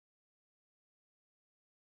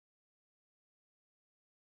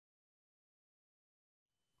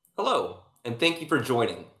Hello, and thank you for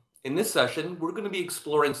joining. In this session, we're going to be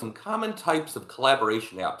exploring some common types of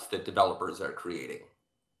collaboration apps that developers are creating.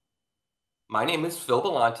 My name is Phil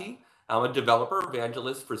Belanti. I'm a developer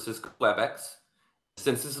evangelist for Cisco WebEx.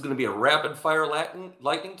 Since this is going to be a rapid fire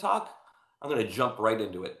lightning talk, I'm going to jump right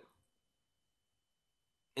into it.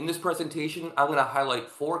 In this presentation, I'm going to highlight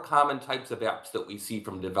 4 common types of apps that we see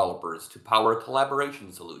from developers to power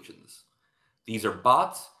collaboration solutions. These are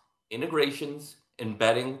bots, integrations,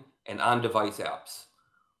 embedding, and on-device apps.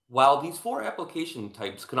 While these 4 application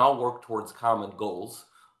types can all work towards common goals,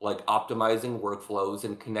 like optimizing workflows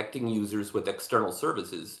and connecting users with external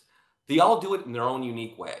services, they all do it in their own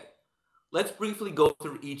unique way. Let's briefly go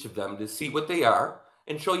through each of them to see what they are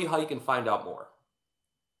and show you how you can find out more.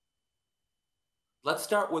 Let's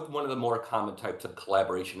start with one of the more common types of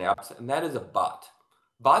collaboration apps, and that is a bot.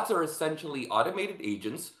 Bots are essentially automated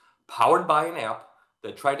agents powered by an app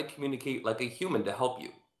that try to communicate like a human to help you.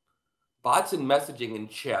 Bots in messaging and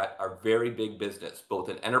chat are very big business, both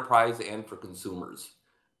in enterprise and for consumers.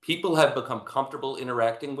 People have become comfortable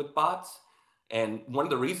interacting with bots, and one of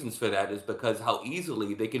the reasons for that is because how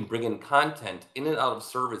easily they can bring in content in and out of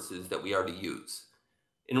services that we already use.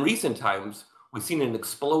 In recent times, we've seen an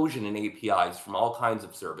explosion in APIs from all kinds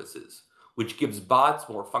of services, which gives bots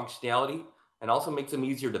more functionality and also makes them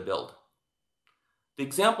easier to build. The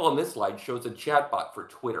example on this slide shows a chatbot for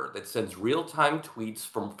Twitter that sends real-time tweets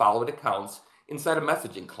from followed accounts inside a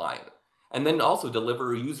messaging client, and then also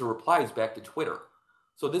deliver user replies back to Twitter.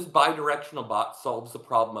 So this bidirectional bot solves the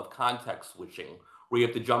problem of context switching, where you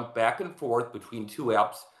have to jump back and forth between 2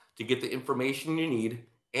 apps to get the information you need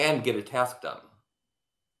and get a task done.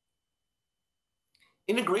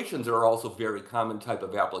 Integrations are also a very common type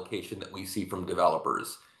of application that we see from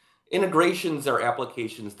developers. Integrations are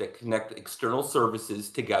applications that connect external services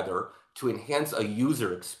together to enhance a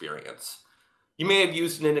user experience. You may have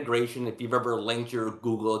used an integration if you've ever linked your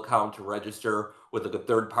Google account to register with like a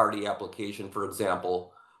third-party application, for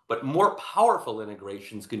example. But more powerful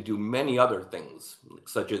integrations can do many other things,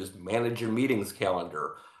 such as manage your meetings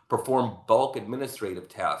calendar, perform bulk administrative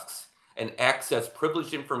tasks, and access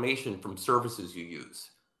privileged information from services you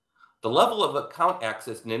use. The level of account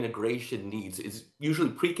access and integration needs is usually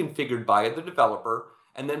pre-configured by the developer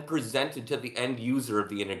and then presented to the end user of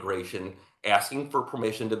the integration, asking for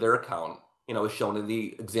permission to their account, as shown in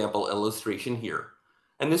the example illustration here.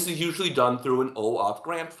 And this is usually done through an OAuth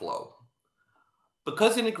grant flow.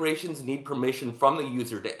 Because integrations need permission from the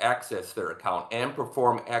user to access their account and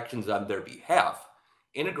perform actions on their behalf,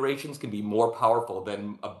 integrations can be more powerful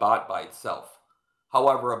than a bot by itself.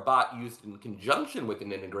 However, a bot used in conjunction with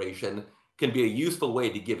an integration can be a useful way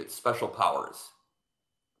to give it special powers.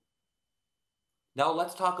 Now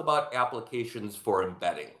let's talk about applications for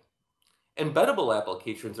embedding. Embeddable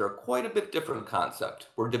applications are quite a bit different concept,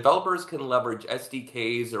 where developers can leverage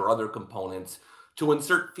SDKs or other components to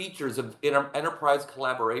insert features of enterprise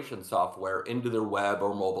collaboration software into their web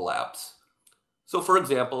or mobile apps. So for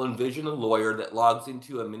example, envision a lawyer that logs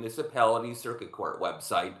into a municipality circuit court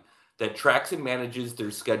website that tracks and manages their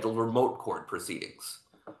scheduled remote court proceedings.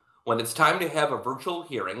 When it's time to have a virtual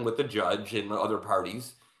hearing with the judge and other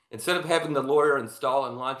parties, instead of having the lawyer install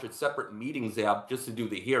and launch a separate meetings app just to do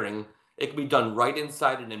the hearing, it can be done right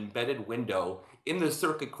inside an embedded window in the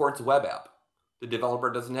circuit court's web app. The developer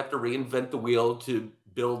doesn't have to reinvent the wheel to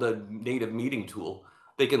build a native meeting tool.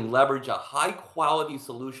 They can leverage a high-quality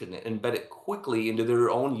solution and embed it quickly into their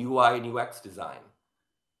own UI and UX design.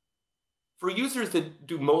 For users that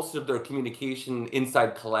do most of their communication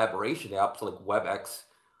inside collaboration apps like WebEx,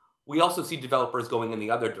 we also see developers going in the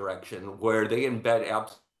other direction, where they embed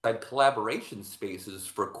apps inside collaboration spaces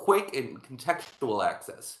for quick and contextual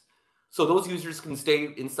access. So those users can stay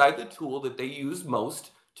inside the tool that they use most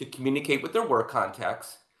to communicate with their work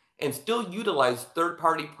contacts and still utilize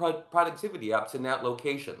third-party productivity apps in that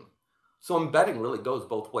location. So embedding really goes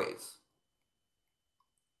both ways.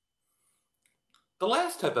 The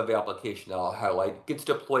last type of application I'll highlight gets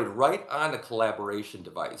deployed right on a collaboration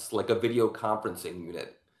device, like a video conferencing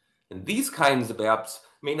unit. And these kinds of apps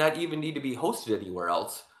may not even need to be hosted anywhere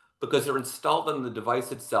else because they're installed on the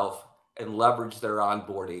device itself and leverage their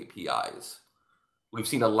onboard APIs. We've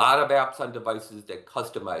seen a lot of apps on devices that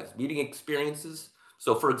customize meeting experiences.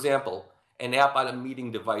 So for example, an app on a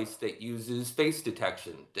meeting device that uses face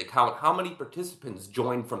detection to count how many participants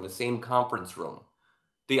join from the same conference room.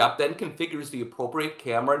 The app then configures the appropriate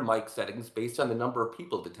camera and mic settings based on the number of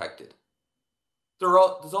people detected.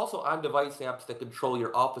 There's also on-device apps that control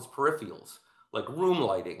your office peripherals, like room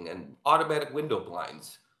lighting and automatic window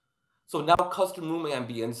blinds. So now custom room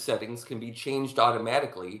ambience settings can be changed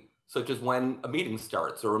automatically, such as when a meeting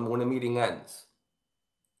starts or when a meeting ends.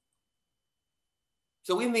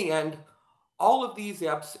 So in the end, all of these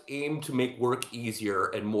apps aim to make work easier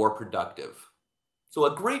and more productive. So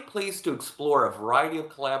a great place to explore a variety of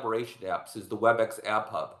collaboration apps is the WebEx App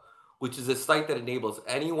Hub, which is a site that enables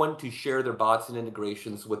anyone to share their bots and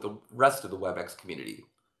integrations with the rest of the WebEx community.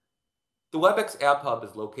 The WebEx App Hub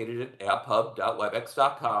is located at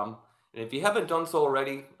apphub.webex.com. And if you haven't done so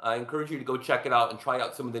already, I encourage you to go check it out and try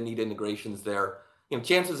out some of the neat integrations there.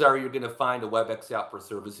 Chances are you're going to find a WebEx app for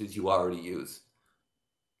services you already use.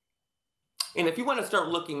 And if you want to start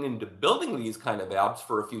looking into building these kind of apps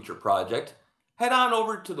for a future project, head on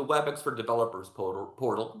over to the WebEx for Developers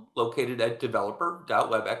portal located at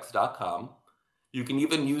developer.webex.com. You can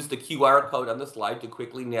even use the QR code on the slide to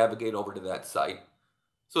quickly navigate over to that site.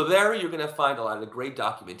 So there you're going to find a lot of great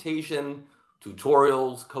documentation,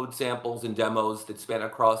 tutorials, code samples, and demos that span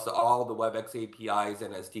across all the WebEx APIs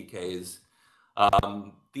and SDKs.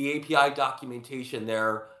 The API documentation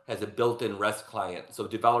there has a built-in REST client, so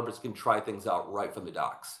developers can try things out right from the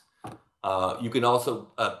docs. You can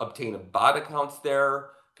also obtain bot accounts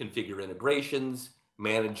there, configure integrations,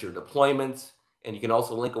 manage your deployments, and you can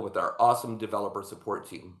also link it with our awesome developer support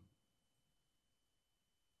team.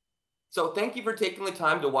 So thank you for taking the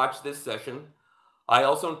time to watch this session. I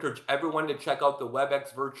also encourage everyone to check out the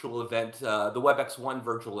WebEx virtual event, the WebEx One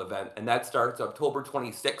virtual event, and that starts October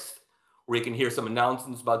 26th, where you can hear some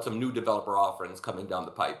announcements about some new developer offerings coming down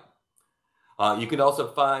the pipe. You can also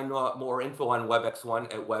find more info on WebEx One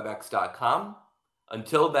at webex.com.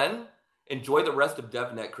 Until then, enjoy the rest of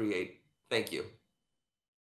DevNet Create. Thank you.